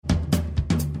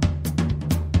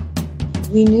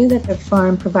We knew that the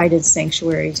farm provided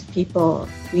sanctuary to people.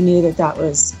 We knew that that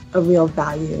was a real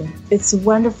value. It's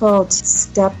wonderful to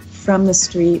step from the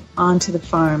street onto the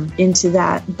farm into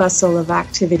that bustle of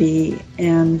activity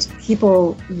and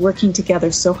people working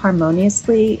together so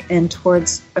harmoniously and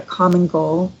towards a common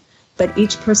goal, but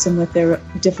each person with their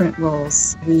different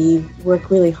roles. We work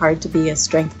really hard to be a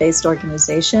strength-based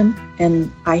organization,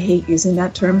 and I hate using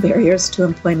that term, barriers to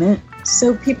employment.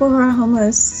 So people who are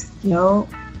homeless,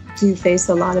 do face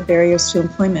a lot of barriers to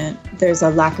employment. There's a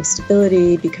lack of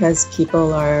stability because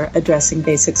people are addressing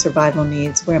basic survival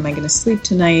needs. Where am I going to sleep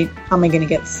tonight? How am I going to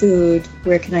get food?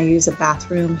 Where can I use a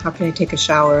bathroom? How can I take a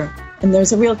shower? And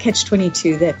there's a real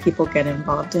catch-22 that people get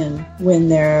involved in when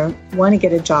they want to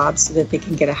get a job so that they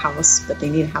can get a house, but they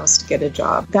need a house to get a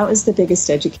job. That was the biggest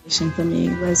education for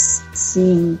me, was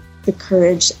seeing the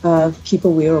courage of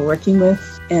people we were working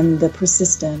with and the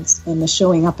persistence and the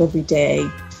showing up every day,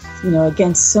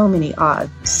 against so many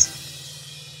odds.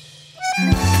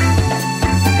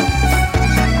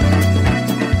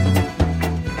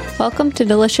 Welcome to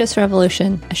Delicious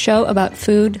Revolution, a show about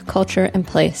food, culture, and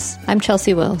place. I'm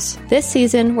Chelsea Wills. This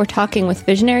season, we're talking with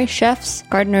visionary chefs,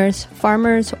 gardeners,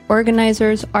 farmers,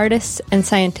 organizers, artists, and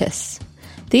scientists.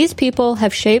 These people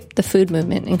have shaped the food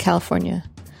movement in California.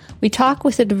 We talk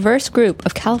with a diverse group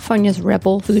of California's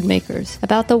rebel food makers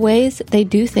about the ways they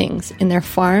do things in their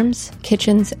farms,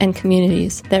 kitchens, and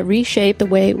communities that reshape the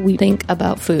way we think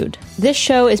about food. This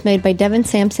show is made by Devin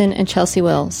Sampson and Chelsea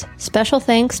Wills. Special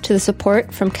thanks to the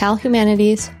support from Cal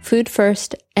Humanities, Food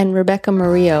First, and Rebecca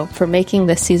Murillo for making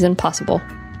this season possible.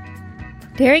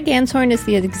 Derry Ganshorn is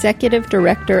the executive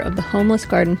director of the Homeless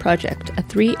Garden Project, a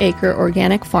 3-acre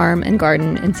organic farm and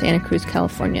garden in Santa Cruz,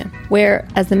 California, where,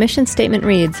 as the mission statement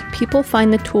reads, people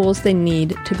find the tools they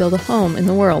need to build a home in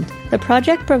the world. The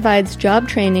project provides job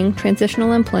training,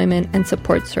 transitional employment, and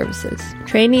support services.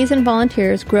 Trainees and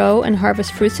volunteers grow and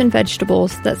harvest fruits and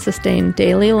vegetables that sustain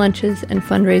daily lunches and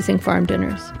fundraising farm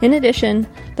dinners. In addition,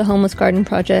 the Homeless Garden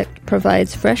Project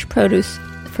provides fresh produce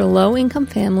for low-income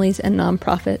families and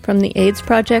nonprofit, from the AIDS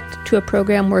Project to a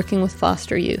program working with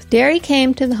foster youth. Derry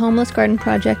came to the Homeless Garden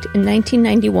Project in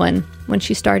 1991 when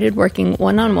she started working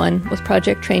one-on-one with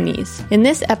project trainees. In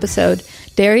this episode,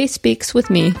 Derry speaks with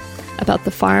me about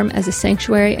the farm as a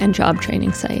sanctuary and job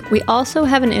training site. We also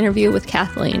have an interview with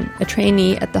Kathleen, a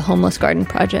trainee at the Homeless Garden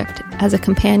Project, as a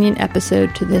companion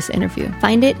episode to this interview.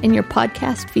 Find it in your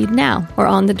podcast feed now or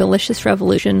on the Delicious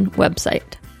Revolution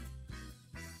website.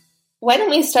 Why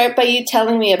don't we start by you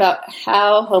telling me about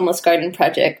how Homeless Garden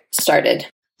Project started?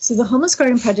 So the Homeless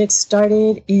Garden Project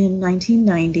started in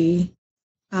 1990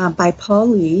 by Paul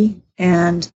Lee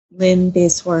and Lynn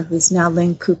Basehor, who's now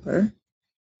Lynn Cooper.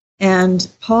 And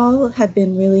Paul had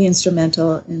been really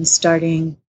instrumental in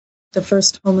starting the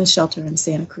first homeless shelter in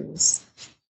Santa Cruz.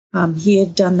 He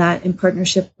had done that in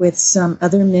partnership with some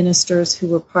other ministers who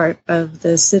were part of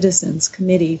the Citizens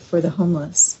Committee for the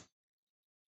Homeless.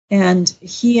 And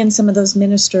he and some of those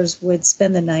ministers would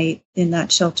spend the night in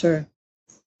that shelter.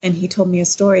 And he told me a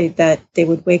story that they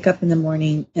would wake up in the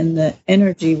morning and the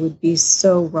energy would be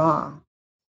so raw.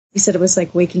 He said it was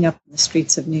like waking up in the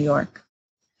streets of New York.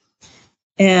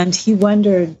 And he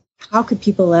wondered, how could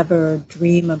people ever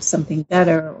dream of something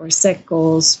better or set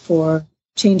goals for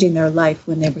changing their life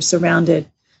when they were surrounded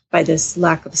by this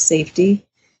lack of safety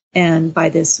and by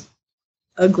this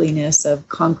ugliness of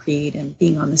concrete and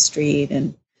being on the street.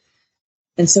 And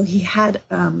so he had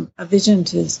a vision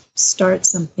to start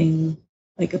something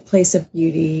like a place of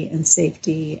beauty and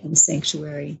safety and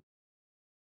sanctuary.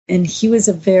 And he was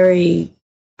a very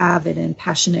avid and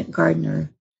passionate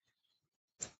gardener.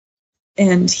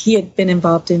 And he had been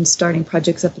involved in starting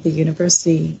projects up at the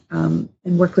university and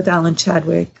worked with Alan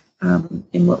Chadwick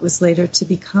in what was later to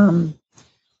become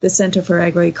the Center for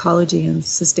Agroecology and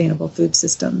Sustainable Food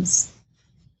Systems.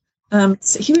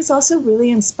 So he was also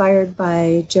really inspired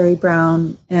by Jerry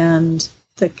Brown and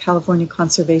the California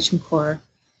Conservation Corps.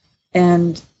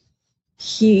 And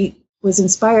he was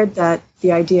inspired that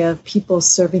the idea of people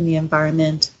serving the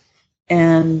environment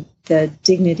and the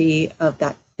dignity of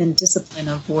that and discipline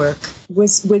of work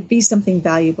would be something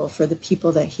valuable for the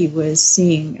people that he was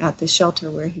seeing at the shelter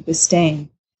where he was staying.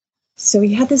 So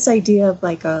he had this idea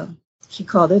of he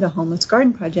called it a homeless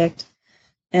garden project.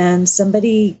 And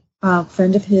a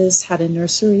friend of his had a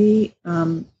nursery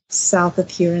south of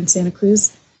here in Santa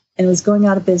Cruz and was going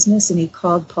out of business. And he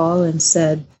called Paul and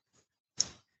said,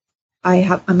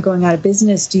 I'm going out of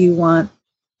business. Do you want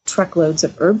truckloads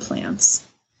of herb plants?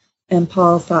 And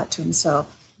Paul thought to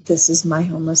himself, this is my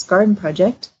homeless garden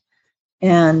project,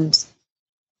 and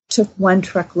took one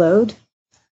truckload.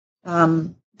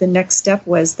 The next step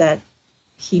was that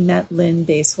he met Lynn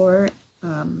Basehor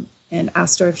and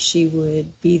asked her if she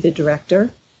would be the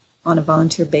director on a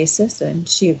volunteer basis, and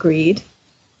she agreed.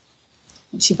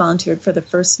 And she volunteered for the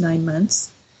first 9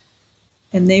 months.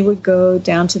 And they would go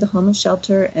down to the homeless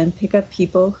shelter and pick up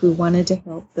people who wanted to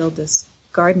help build this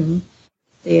garden.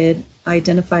 They had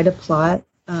identified a plot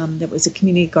that was a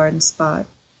community garden spot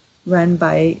run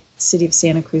by City of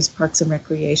Santa Cruz Parks and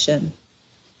Recreation.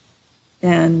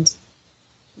 And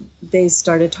they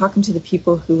started talking to the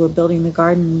people who were building the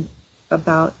garden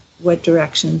about what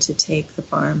direction to take the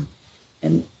farm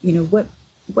and,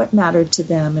 what mattered to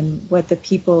them, and what the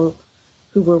people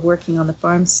who were working on the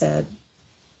farm said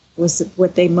was that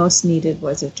what they most needed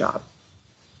was a job.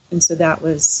 And so that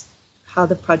was how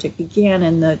the project began,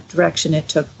 and the direction it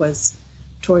took was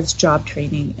towards job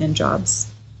training and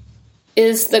jobs.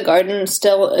 Is the garden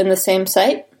still in the same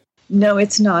site? No,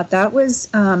 it's not. That was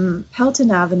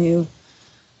Pelton Avenue,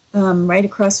 right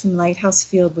across from Lighthouse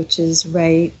Field, which is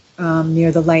right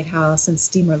near the lighthouse, and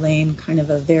Steamer Lane, kind of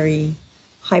a very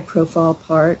high-profile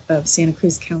part of Santa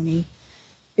Cruz County.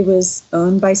 It was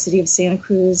owned by City of Santa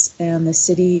Cruz, and the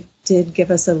city did give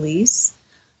us a lease,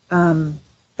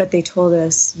 but they told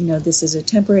us, this is a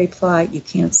temporary plot, you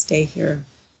can't stay here.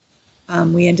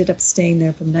 We ended up staying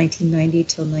there from 1990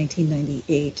 till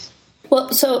 1998.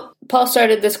 Well, so Paul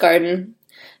started this garden,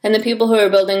 and the people who were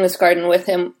building this garden with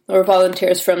him were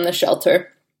volunteers from the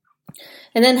shelter.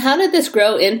 And then how did this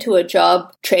grow into a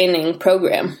job training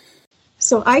program?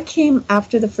 So I came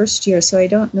after the first year, so I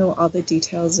don't know all the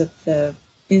details of the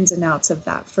ins and outs of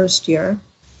that first year.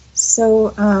 So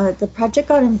the project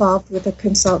got involved with a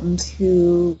consultant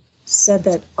who said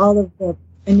that all of the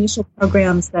initial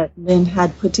programs that Lynn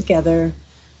had put together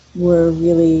were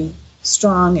really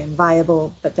strong and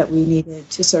viable, but that we needed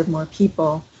to serve more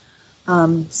people.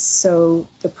 So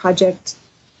the project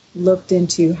looked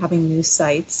into having new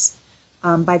sites.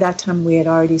 By that time, we had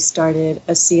already started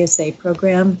a CSA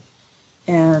program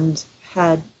and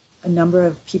had a number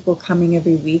of people coming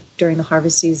every week during the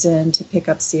harvest season to pick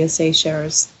up CSA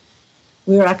shares.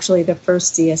 We were actually the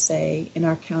first CSA in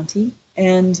our county,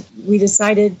 and we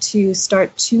decided to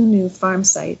start 2 new farm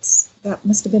sites. That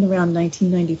must have been around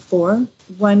 1994.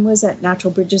 One was at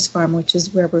Natural Bridges Farm, which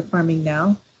is where we're farming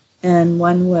now, and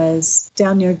one was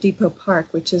down near Depot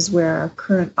Park, which is where our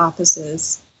current office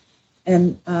is.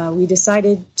 And we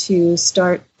decided to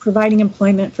start providing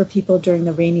employment for people during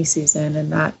the rainy season,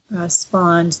 and that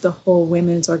spawned the whole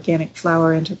Women's Organic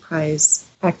Flower Enterprise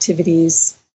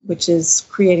activities, which is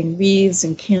creating wreaths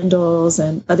and candles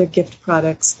and other gift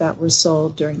products that were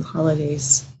sold during the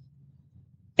holidays.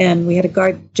 And we had a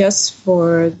garden just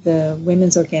for the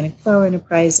Women's Organic Flower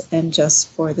Enterprise and just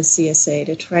for the CSA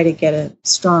to try to get a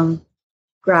strong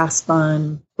grasp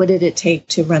on what did it take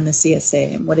to run the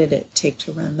CSA and what did it take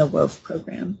to run the WOF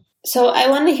program. So I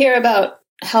want to hear about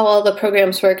how all the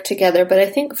programs work together, but I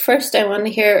think first I want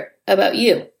to hear about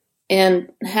you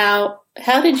and how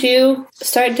did you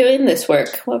start doing this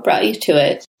work? What brought you to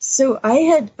it? So I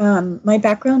had, my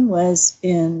background was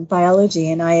in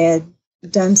biology, and I had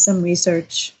done some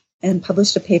research and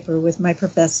published a paper with my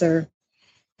professor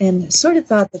and sort of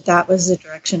thought that that was the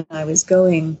direction I was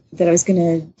going, that I was going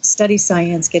to study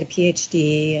science, get a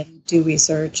PhD, and do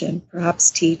research and perhaps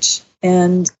teach.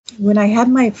 And when I had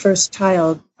my first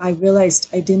child, I realized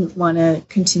I didn't want to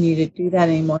continue to do that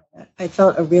anymore. I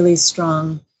felt a really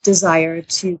strong desire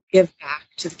to give back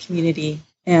to the community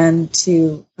and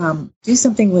to do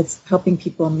something with helping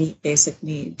people meet basic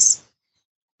needs.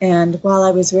 And while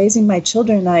I was raising my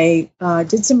children, I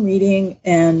did some reading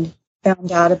and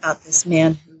found out about this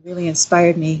man who really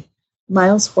inspired me,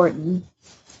 Miles Horton.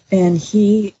 And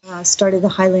he started the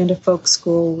Highlander Folk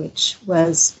School, which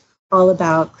was all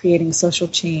about creating social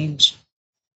change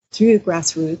through the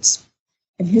grassroots.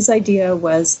 And his idea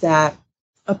was that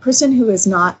a person who is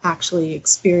not actually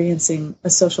experiencing a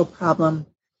social problem,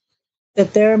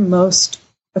 that their most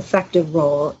effective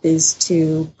role is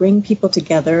to bring people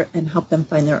together and help them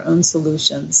find their own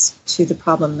solutions to the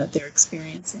problem that they're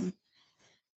experiencing.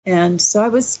 And so I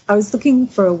was looking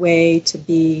for a way to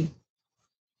be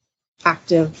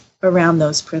active around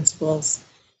those principles.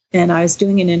 And I was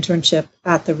doing an internship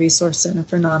at the Resource Center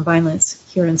for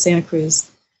Nonviolence here in Santa Cruz.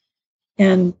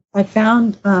 And I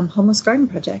found Homeless Garden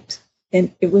Project.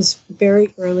 And it was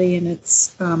very early in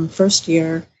its first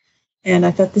year. And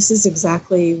I thought, this is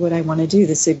exactly what I want to do.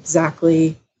 This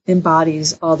exactly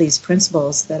embodies all these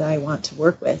principles that I want to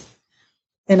work with.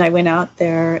 And I went out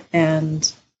there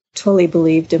and totally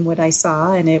believed in what I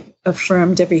saw, and it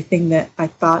affirmed everything that I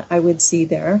thought I would see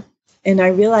there. And I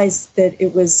realized that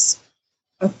it was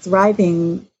a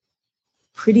thriving,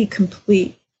 pretty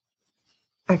complete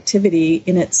activity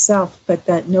in itself, but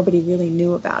that nobody really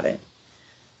knew about it.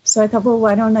 So I thought, well,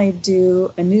 why don't I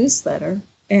do a newsletter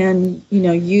and,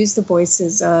 use the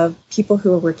voices of people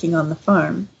who are working on the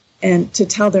farm and to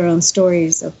tell their own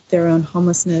stories of their own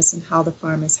homelessness and how the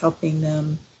farm is helping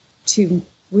them to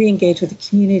re-engage with the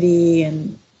community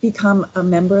and become a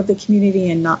member of the community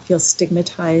and not feel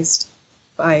stigmatized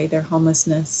by their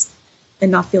homelessness and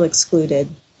not feel excluded.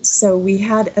 So we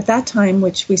had, at that time,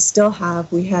 which we still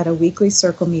have, we had a weekly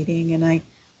circle meeting, and I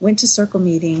went to circle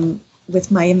meeting with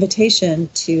my invitation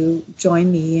to join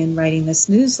me in writing this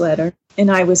newsletter. And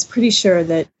I was pretty sure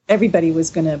that everybody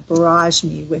was going to barrage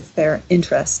me with their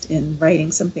interest in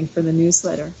writing something for the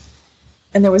newsletter.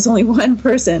 And there was only one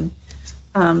person,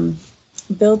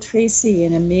 Bill Tracy,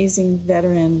 an amazing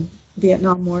veteran,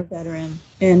 Vietnam War veteran.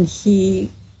 And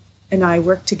he and I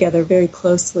worked together very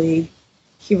closely.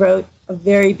 He wrote a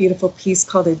very beautiful piece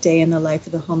called A Day in the Life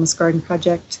of the Homeless Garden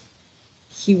Project.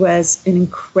 He was an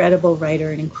incredible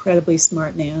writer, an incredibly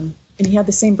smart man, and he had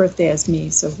the same birthday as me,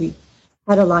 so we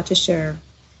had a lot to share.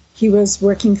 He was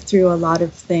working through a lot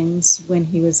of things when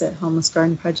he was at Homeless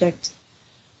Garden Project.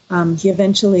 He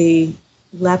eventually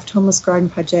left Homeless Garden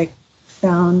Project,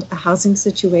 found a housing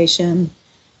situation,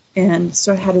 and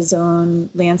sort of had his own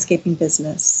landscaping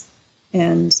business,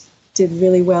 and did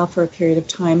really well for a period of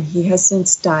time. He has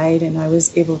since died, and I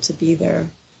was able to be there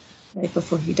right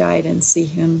before he died and see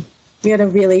him. We had a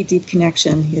really deep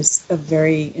connection. He was a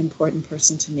very important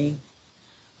person to me.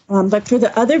 But for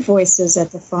the other voices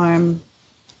at the farm,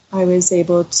 I was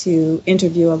able to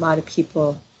interview a lot of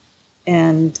people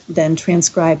and then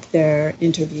transcribe their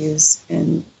interviews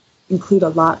and include a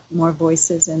lot more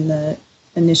voices in the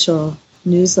initial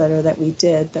newsletter that we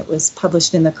did that was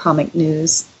published in the Comic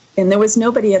News. And there was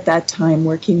nobody at that time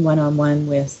working one-on-one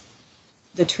with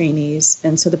the trainees.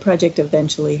 And so the project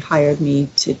eventually hired me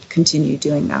to continue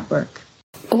doing that work.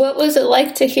 What was it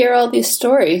like to hear all these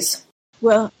stories?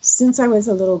 Well, since I was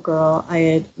a little girl, I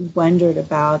had wondered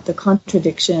about the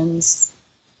contradictions.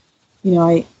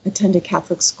 I attended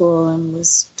Catholic school and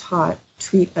was taught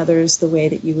treat others the way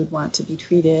that you would want to be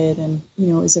treated. And,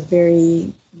 it was a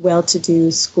very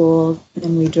well-to-do school,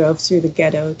 and we drove through the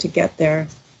ghetto to get there.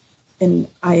 And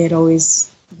I had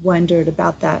always wondered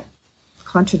about that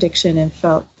contradiction and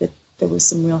felt that there was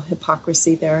some real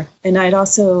hypocrisy there. And I'd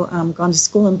also gone to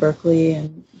school in Berkeley,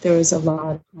 and there was a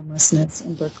lot of homelessness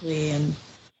in Berkeley, and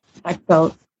I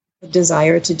felt a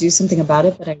desire to do something about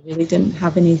it, but I really didn't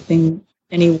have any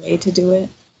way to do it.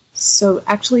 So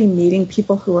actually meeting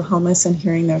people who were homeless and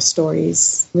hearing their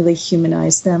stories really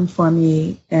humanized them for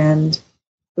me, and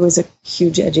it was a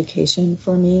huge education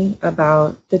for me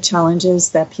about the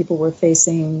challenges that people were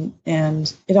facing.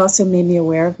 And it also made me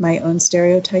aware of my own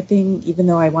stereotyping, even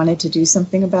though I wanted to do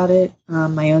something about it,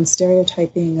 my own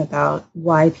stereotyping about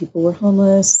why people were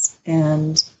homeless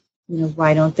and,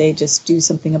 why don't they just do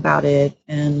something about it?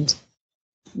 And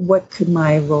what could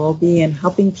my role be in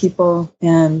helping people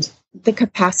and the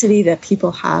capacity that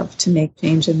people have to make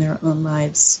change in their own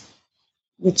lives,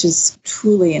 which is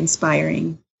truly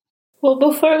inspiring. Well,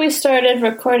 before we started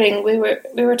recording, we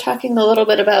were talking a little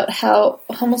bit about how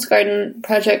Homeless Garden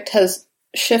Project has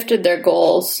shifted their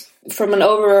goals from an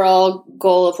overall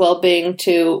goal of well-being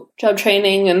to job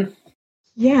training and...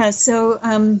 Yeah, so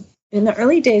in the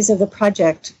early days of the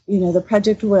project, the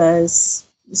project was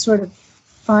sort of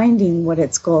finding what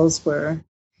its goals were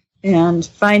and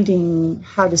finding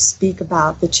how to speak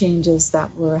about the changes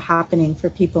that were happening for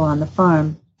people on the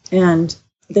farm. And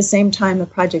at the same time, the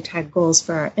project had goals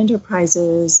for our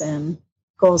enterprises and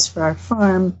goals for our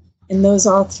farm, and those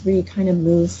all three kind of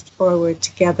moved forward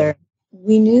together.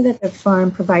 We knew that the farm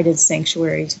provided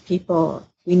sanctuary to people.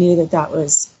 We knew that that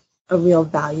was a real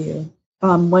value.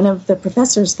 One of the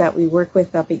professors that we work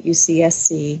with up at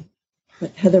UCSC,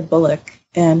 Heather Bullock,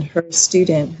 and her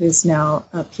student, who is now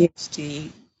a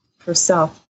PhD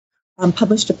herself,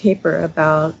 published a paper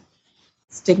about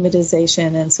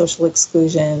stigmatization and social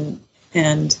exclusion.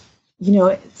 And,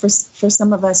 for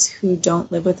some of us who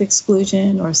don't live with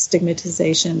exclusion or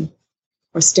stigmatization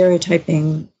or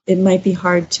stereotyping, it might be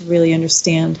hard to really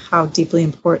understand how deeply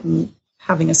important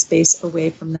having a space away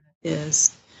from that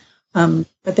is.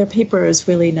 But their paper is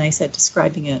really nice at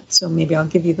describing it, so maybe I'll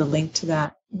give you the link to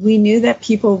that. We knew that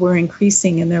people were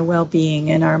increasing in their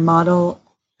well-being, and our model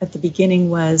at the beginning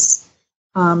was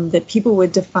that people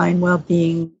would define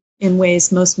well-being in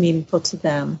ways most meaningful to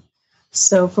them.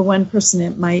 So for one person,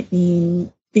 it might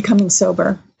mean becoming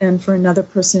sober, and for another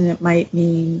person, it might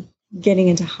mean getting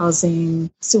into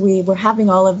housing. So we were having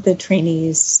all of the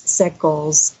trainees set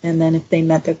goals, and then if they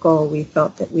met the goal, we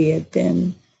felt that we had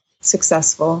been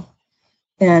successful.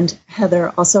 And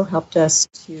Heather also helped us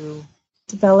to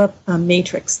develop a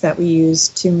matrix that we use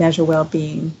to measure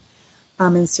well-being.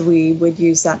 And so we would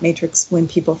use that matrix when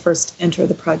people first enter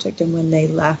the project and when they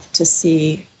left to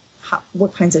see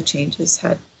what kinds of changes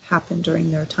had happened during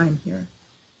their time here.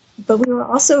 But we were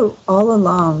also all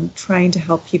along trying to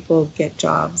help people get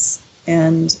jobs.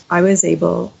 And I was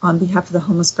able, on behalf of the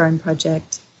Homeless Garden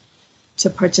Project, to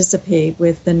participate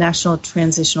with the National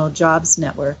Transitional Jobs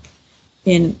Network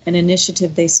in an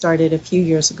initiative they started a few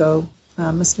years ago,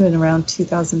 must have been around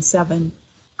 2007,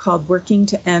 called Working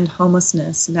to End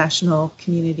Homelessness, National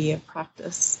Community of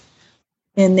Practice.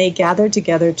 And they gathered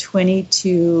together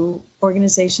 22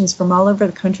 organizations from all over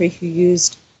the country who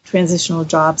used transitional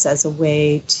jobs as a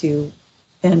way to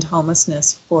end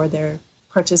homelessness for their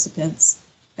participants.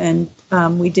 And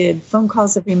we did phone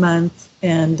calls every month,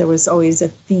 and there was always a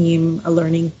theme, a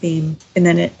learning theme, and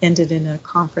then it ended in a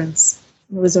conference.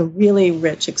 It was a really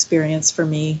rich experience for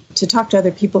me to talk to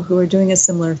other people who were doing a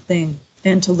similar thing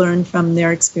and to learn from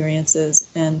their experiences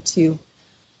and to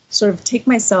sort of take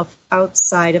myself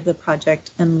outside of the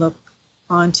project and look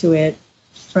onto it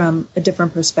from a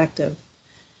different perspective.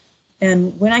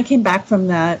 And when I came back from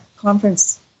that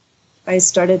conference, I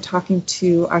started talking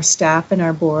to our staff and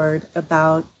our board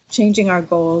about changing our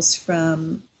goals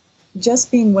from just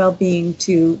being well-being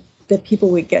to that people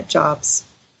would get jobs.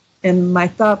 And my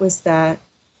thought was that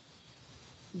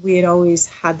we had always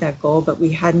had that goal, but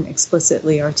we hadn't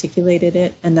explicitly articulated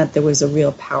it, and that there was a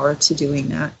real power to doing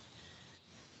that.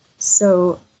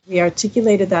 So we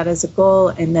articulated that as a goal,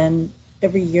 and then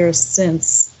every year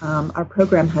since, our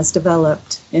program has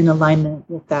developed in alignment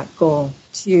with that goal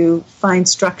to find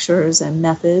structures and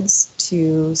methods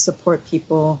to support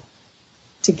people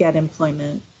to get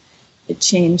employment. It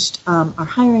changed our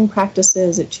hiring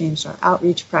practices. It changed our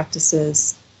outreach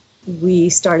practices. We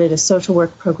started a social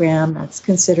work program that's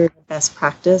considered the best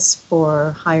practice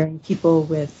for hiring people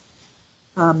with,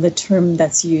 the term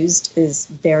that's used is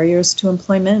barriers to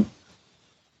employment.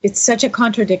 It's such a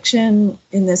contradiction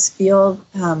in this field.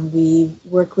 We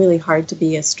work really hard to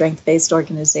be a strength-based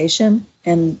organization,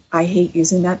 and I hate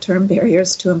using that term,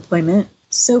 barriers to employment.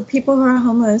 So people who are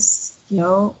homeless,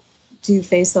 do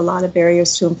face a lot of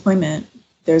barriers to employment.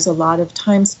 There's a lot of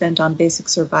time spent on basic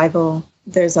survival.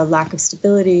 There's a lack of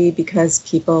stability because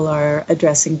people are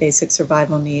addressing basic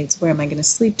survival needs. Where am I going to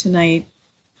sleep tonight?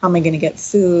 How am I going to get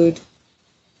food?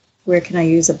 Where can I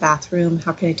use a bathroom?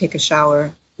 How can I take a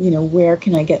shower? Where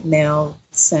can I get mail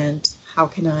sent? How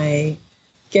can I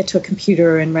get to a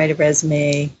computer and write a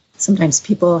resume? Sometimes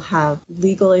people have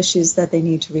legal issues that they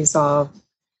need to resolve.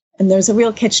 And there's a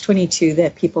real catch-22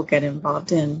 that people get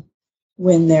involved in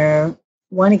when they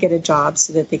want to get a job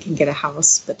so that they can get a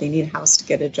house, but they need a house to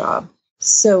get a job.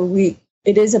 So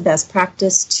it is a best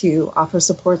practice to offer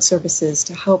support services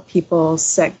to help people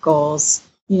set goals,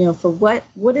 for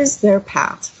what is their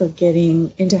path for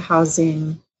getting into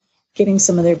housing, getting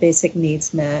some of their basic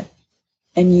needs met,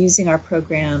 and using our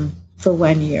program for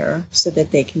 1 year so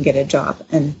that they can get a job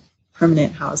and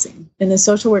permanent housing. And the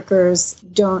social workers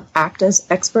don't act as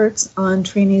experts on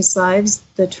trainees' lives.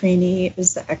 The trainee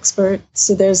is the expert.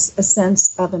 So there's a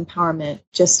sense of empowerment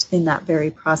just in that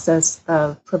very process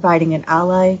of providing an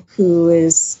ally who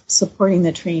is supporting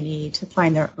the trainee to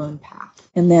find their own path,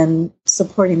 and then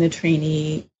supporting the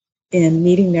trainee in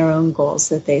meeting their own goals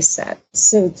that they set.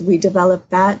 So we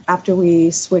developed that after we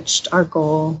switched our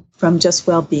goal from just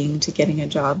well-being to getting a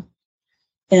job.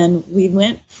 And we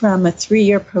went from a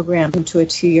 3-year program to a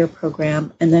 2-year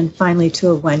program, and then finally to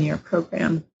a 1-year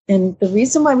program. And the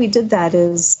reason why we did that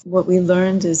is what we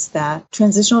learned is that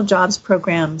transitional jobs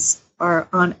programs are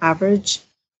on average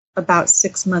about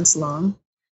 6 months long,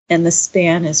 and the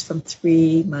span is from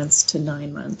 3 months to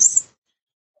 9 months.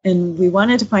 And we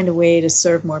wanted to find a way to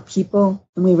serve more people.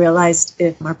 And we realized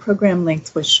if our program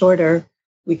length was shorter,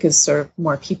 we could serve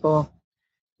more people.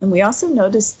 And we also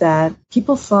noticed that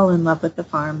people fall in love with the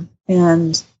farm,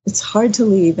 and it's hard to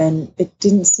leave. And it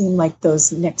didn't seem like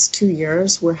those next 2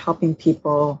 years were helping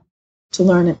people to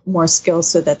learn more skills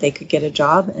so that they could get a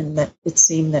job, and that it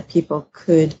seemed that people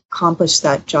could accomplish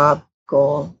that job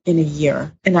goal in a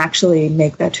year and actually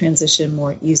make that transition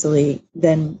more easily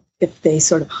than if they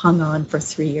sort of hung on for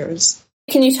 3 years.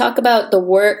 Can you talk about the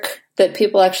work that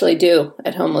people actually do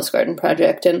at Homeless Garden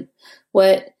Project, and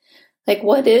what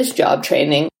is job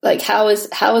training? How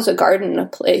is a garden a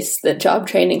place that job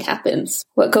training happens?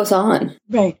 What goes on?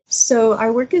 Right. So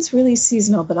our work is really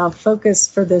seasonal, but I'll focus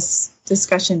for this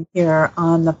discussion here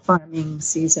on the farming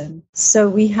season. So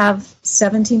we have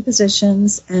 17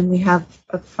 positions, and we have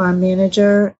a farm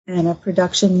manager and a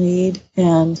production lead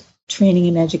and training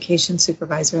and education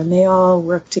supervisor, and they all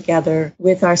work together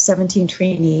with our 17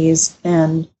 trainees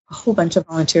and a whole bunch of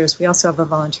volunteers. We also have a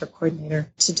volunteer coordinator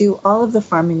to do all of the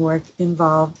farming work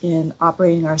involved in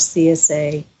operating our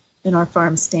CSA in our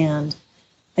farm stand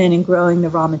and in growing the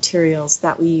raw materials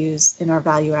that we use in our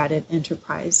value-added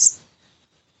enterprise.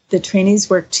 The trainees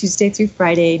work Tuesday through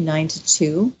Friday, 9 to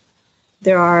 2.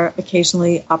 There are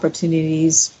occasionally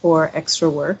opportunities for extra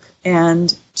work.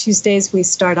 And Tuesdays, we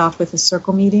start off with a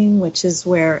circle meeting, which is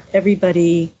where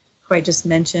everybody who I just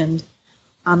mentioned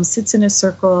sits in a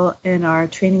circle, and our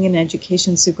training and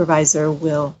education supervisor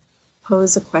will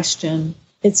pose a question.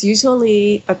 It's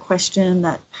usually a question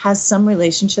that has some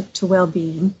relationship to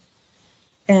well-being.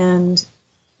 And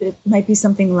it might be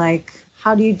something like,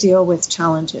 how do you deal with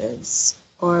challenges?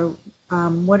 Or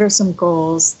what are some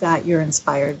goals that you're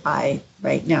inspired by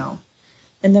right now?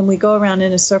 And then we go around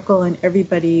in a circle and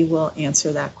everybody will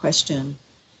answer that question.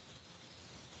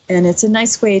 And it's a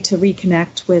nice way to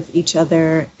reconnect with each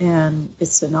other, and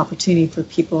it's an opportunity for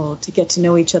people to get to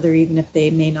know each other even if they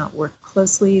may not work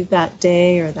closely that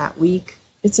day or that week.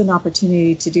 It's an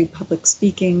opportunity to do public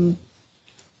speaking.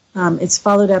 It's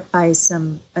followed up by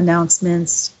some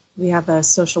announcements. We have a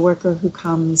social worker who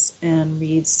comes and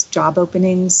reads job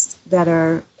openings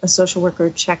a social worker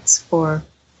checks for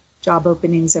job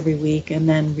openings every week and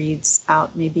then reads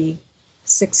out maybe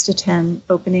 6 to 10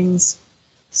 openings,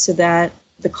 so that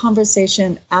the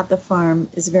conversation at the farm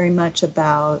is very much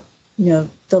about,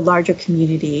 the larger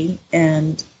community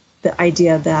and the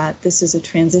idea that this is a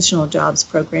transitional jobs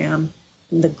program.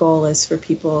 And the goal is for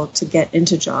people to get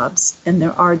into jobs, and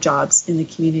there are jobs in the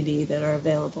community that are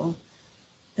available.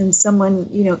 And someone,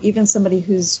 even somebody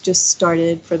who's just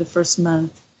started for the first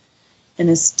month and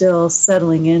is still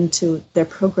settling into their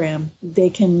program, they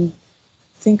can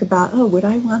think about, would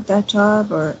I want that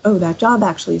job? Or, that job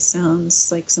actually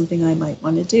sounds like something I might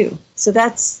want to do. So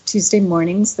that's Tuesday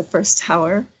mornings, the first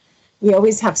hour. We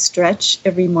always have stretch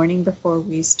every morning before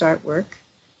we start work.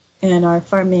 And our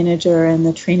farm manager and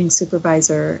the training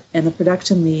supervisor and the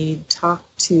production lead talk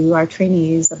to our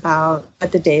trainees about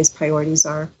what the day's priorities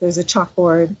are. There's a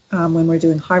chalkboard when we're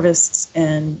doing harvests,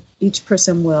 and each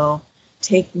person will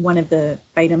take one of the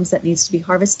items that needs to be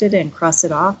harvested and cross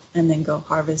it off and then go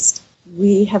harvest.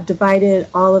 We have divided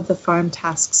all of the farm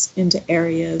tasks into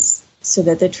areas so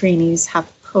that the trainees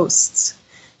have posts,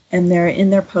 and they're in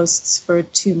their posts for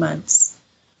 2 months.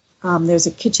 There's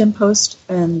a kitchen post,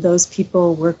 and those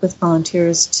people work with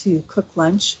volunteers to cook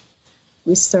lunch.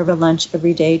 We serve a lunch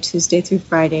every day, Tuesday through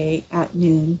Friday at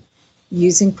noon,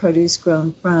 using produce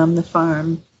grown from the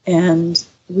farm. And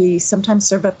we sometimes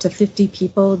serve up to 50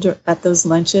 people at those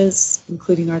lunches,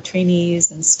 including our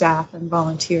trainees and staff and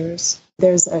volunteers.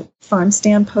 There's a farm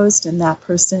stand post, and that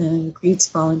person greets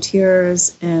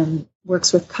volunteers and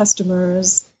works with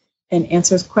customers and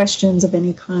answers questions of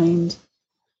any kind.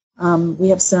 We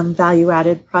have some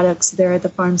value-added products there at the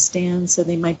farm stand, so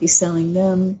they might be selling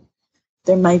them.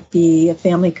 There might be a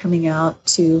family coming out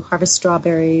to harvest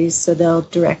strawberries, so they'll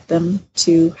direct them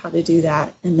to how to do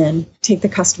that and then take the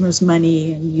customer's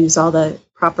money and use all the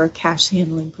proper cash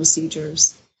handling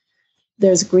procedures.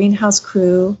 There's a greenhouse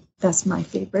crew. That's my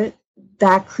favorite.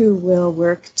 That crew will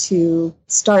work to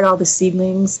start all the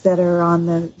seedlings that are on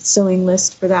the sowing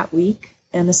list for that week,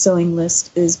 and the sowing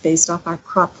list is based off our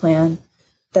crop plan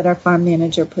that our farm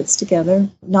manager puts together.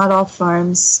 Not all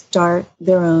farms start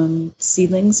their own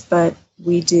seedlings, but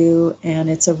we do, and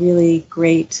it's a really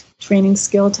great training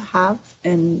skill to have,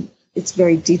 and it's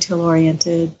very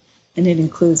detail-oriented, and it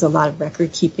includes a lot of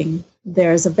record keeping.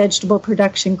 There's a vegetable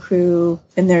production crew,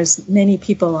 and there's many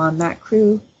people on that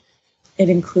crew. It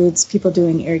includes people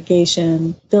doing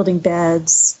irrigation, building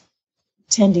beds,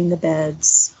 tending the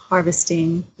beds,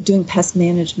 harvesting, doing pest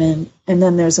management, and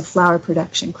then there's a flower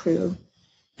production crew.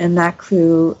 And that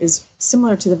crew is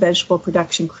similar to the vegetable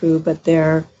production crew, but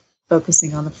they're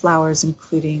focusing on the flowers,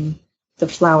 including the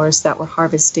flowers that we're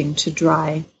harvesting to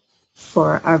dry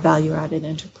for our value-added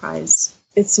enterprise.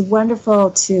 It's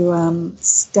wonderful to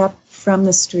step from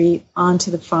the street onto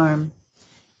the farm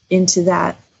into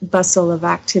that bustle of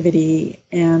activity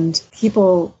and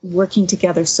people working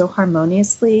together so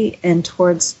harmoniously and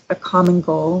towards a common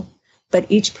goal, but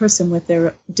each person with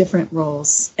their different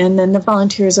roles. And then the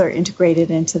volunteers are integrated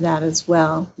into that as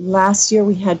well. Last year,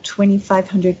 we had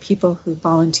 2,500 people who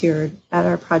volunteered at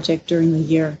our project during the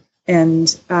year. And,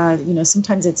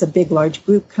 sometimes it's a big, large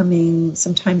group coming.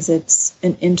 Sometimes it's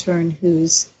an intern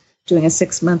who's doing a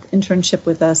 6-month internship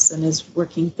with us and is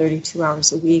working 32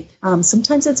 hours a week.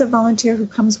 Sometimes it's a volunteer who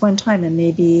comes one time and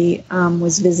maybe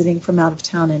was visiting from out of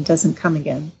town and doesn't come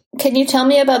again. Can you tell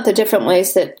me about the different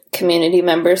ways that community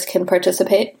members can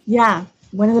participate? Yeah.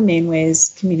 one of the main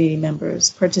ways community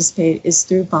members participate is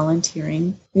through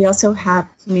volunteering. We also have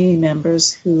community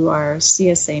members who are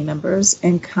CSA members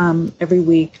and come every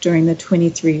week during the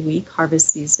 23-week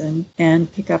harvest season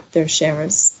and pick up their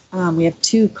shares. We have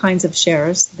two kinds of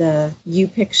shares, the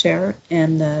you-pick share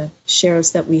and the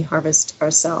shares that we harvest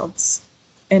ourselves.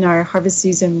 And our harvest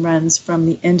season runs from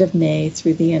the end of May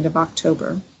through the end of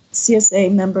October.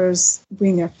 CSA members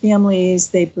bring their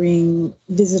families, they bring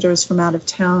visitors from out of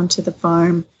town to the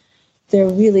farm. They're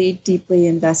really deeply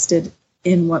invested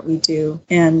in what we do,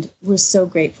 and we're so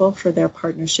grateful for their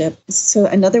partnership. So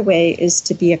another way is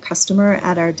to be a customer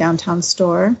at our downtown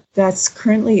store. That's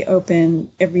currently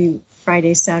open every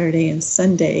Friday, Saturday, and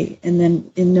Sunday. And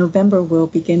then in November, we'll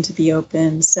begin to be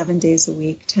open 7 days a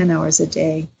week, 10 hours a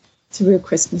day through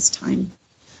Christmas time.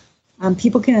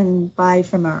 People can buy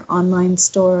from our online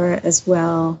store as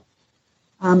well.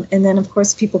 And then, of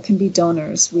course, people can be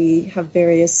donors. We have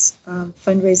various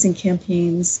fundraising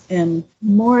campaigns, and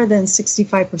more than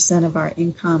 65% of our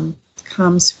income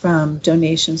comes from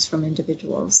donations from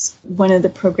individuals. One of the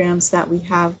programs that we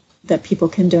have that people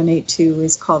can donate to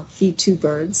is called Feed Two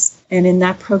Birds. And in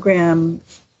that program,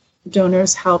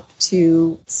 donors help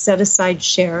to set aside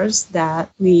shares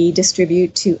that we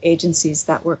distribute to agencies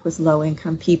that work with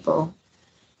low-income people.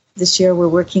 This year, we're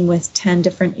working with 10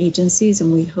 different agencies,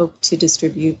 and we hope to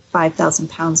distribute 5,000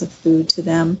 pounds of food to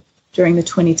them during the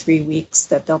 23 weeks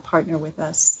that they'll partner with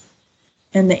us.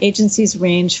 And the agencies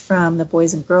range from the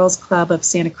Boys and Girls Club of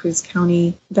Santa Cruz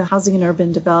County, the Housing and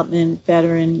Urban Development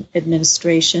Veteran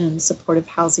Administration Supportive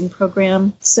Housing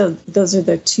Program. So those are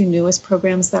the two newest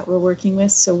programs that we're working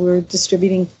with. So we're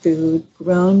distributing food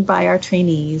grown by our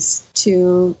trainees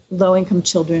to low-income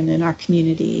children in our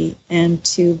community and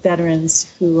to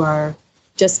veterans who are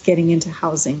just getting into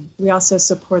housing. We also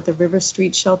support the River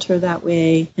Street Shelter that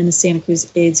way and the Santa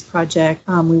Cruz AIDS Project.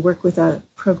 We work with a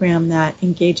program that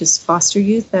engages foster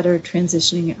youth that are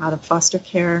transitioning out of foster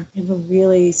care. We have a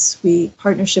really sweet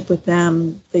partnership with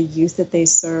them. The youth that they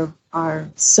serve are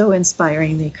so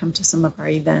inspiring. They come to some of our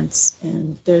events,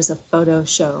 and there's a photo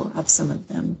show of some of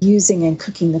them using and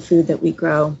cooking the food that we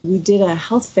grow. We did a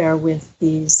health fair with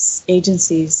these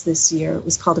agencies this year. It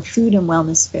was called a Food and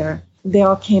Wellness Fair. They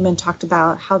all came and talked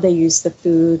about how they use the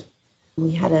food.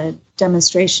 We had a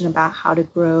demonstration about how to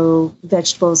grow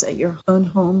vegetables at your own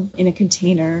home in a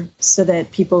container so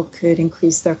that people could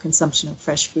increase their consumption of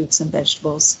fresh fruits and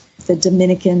vegetables. The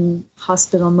Dominican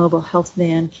Hospital Mobile Health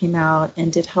Van came out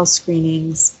and did health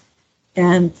screenings,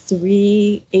 and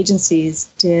 3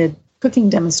 agencies did cooking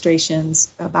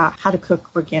demonstrations about how to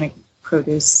cook organic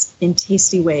produce in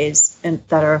tasty ways and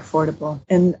that are affordable.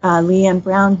 And Leanne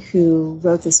Brown, who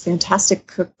wrote this fantastic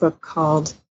cookbook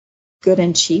called Good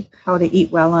and Cheap, How to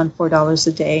Eat Well on $4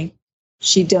 a Day,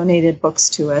 she donated books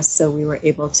to us, so we were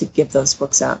able to give those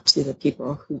books out to the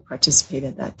people who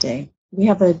participated that day. We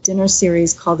have a dinner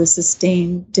series called the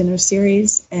Sustain Dinner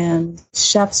Series, and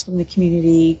chefs from the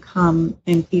community come,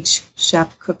 and each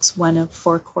chef cooks one of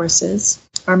 4 courses.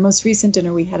 Our most recent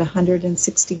dinner, we had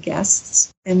 160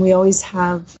 guests, and we always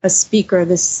have a speaker.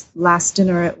 This last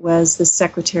dinner, it was the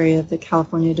Secretary of the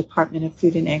California Department of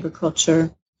Food and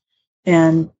Agriculture,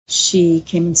 and she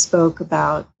came and spoke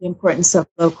about the importance of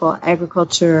local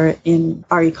agriculture in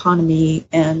our economy,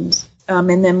 and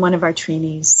then one of our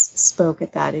trainees spoke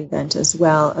at that event as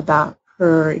well about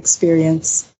her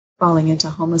experience falling into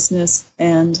homelessness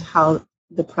and how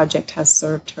the project has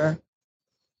served her.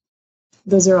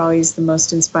 Those are always the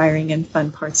most inspiring and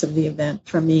fun parts of the event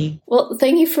for me. Well,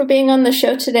 thank you for being on the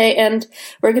show today. And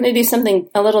we're going to do something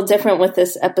a little different with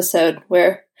this episode,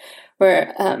 where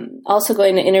we're also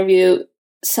going to interview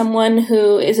someone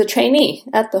who is a trainee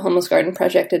at the Homeless Garden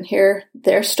Project and hear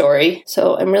their story.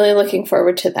 So I'm really looking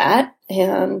forward to that.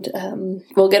 And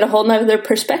we'll get a whole nother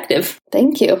perspective.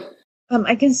 Thank you.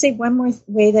 I can say one more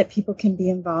way that people can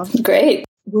be involved. Great.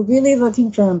 We're really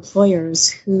looking for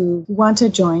employers who want to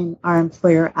join our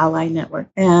Employer Ally Network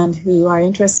and who are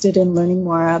interested in learning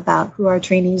more about who our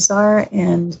trainees are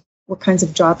and what kinds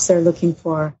of jobs they're looking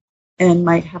for and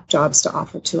might have jobs to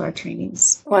offer to our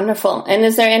trainees. Wonderful. And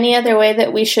is there any other way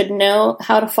that we should know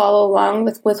how to follow along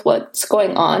with what's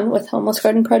going on with Homeless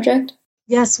Garden Project?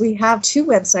 Yes, we have 2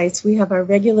 websites. We have our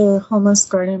regular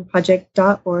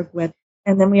homelessgardenproject.org web,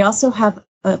 and then we also have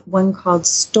one called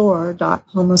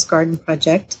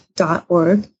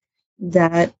store.homelessgardenproject.org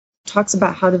that talks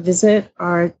about how to visit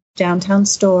our downtown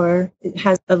store. It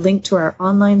has a link to our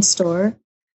online store,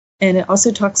 and it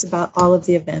also talks about all of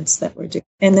the events that we're doing.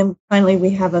 And then finally, we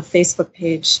have a Facebook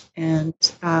page, and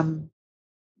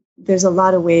there's a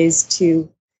lot of ways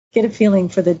to get a feeling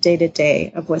for the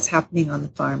day-to-day of what's happening on the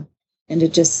farm. and to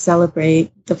just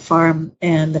celebrate the farm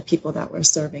and the people that we're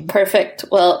serving. Perfect.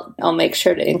 Well, I'll make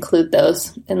sure to include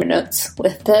those in the notes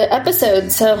with the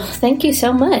episode. So thank you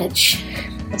so much.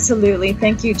 Absolutely.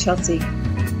 Thank you, Chelsea.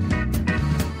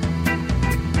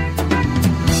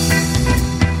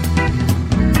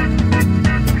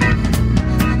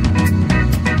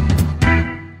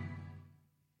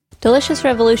 Delicious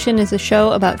Revolution is a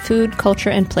show about food, culture,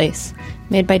 and place,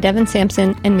 made by Devin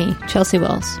Sampson and me, Chelsea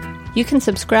Wills. You can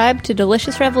subscribe to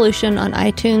Delicious Revolution on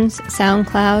iTunes,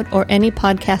 SoundCloud, or any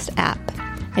podcast app,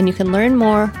 and you can learn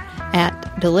more at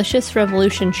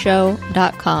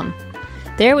deliciousrevolutionshow.com.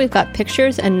 There we've got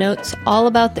pictures and notes all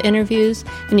about the interviews,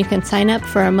 and you can sign up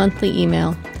for our monthly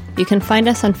email. You can find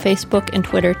us on Facebook and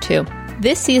Twitter too.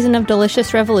 This season of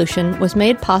Delicious Revolution was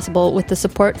made possible with the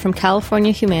support from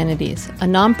California Humanities, a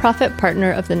nonprofit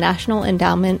partner of the National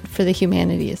Endowment for the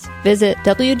Humanities. Visit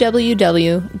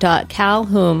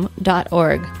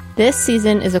www.calhum.org. This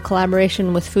season is a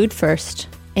collaboration with Food First,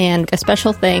 and a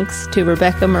special thanks to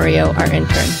Rebecca Murillo, our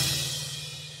intern.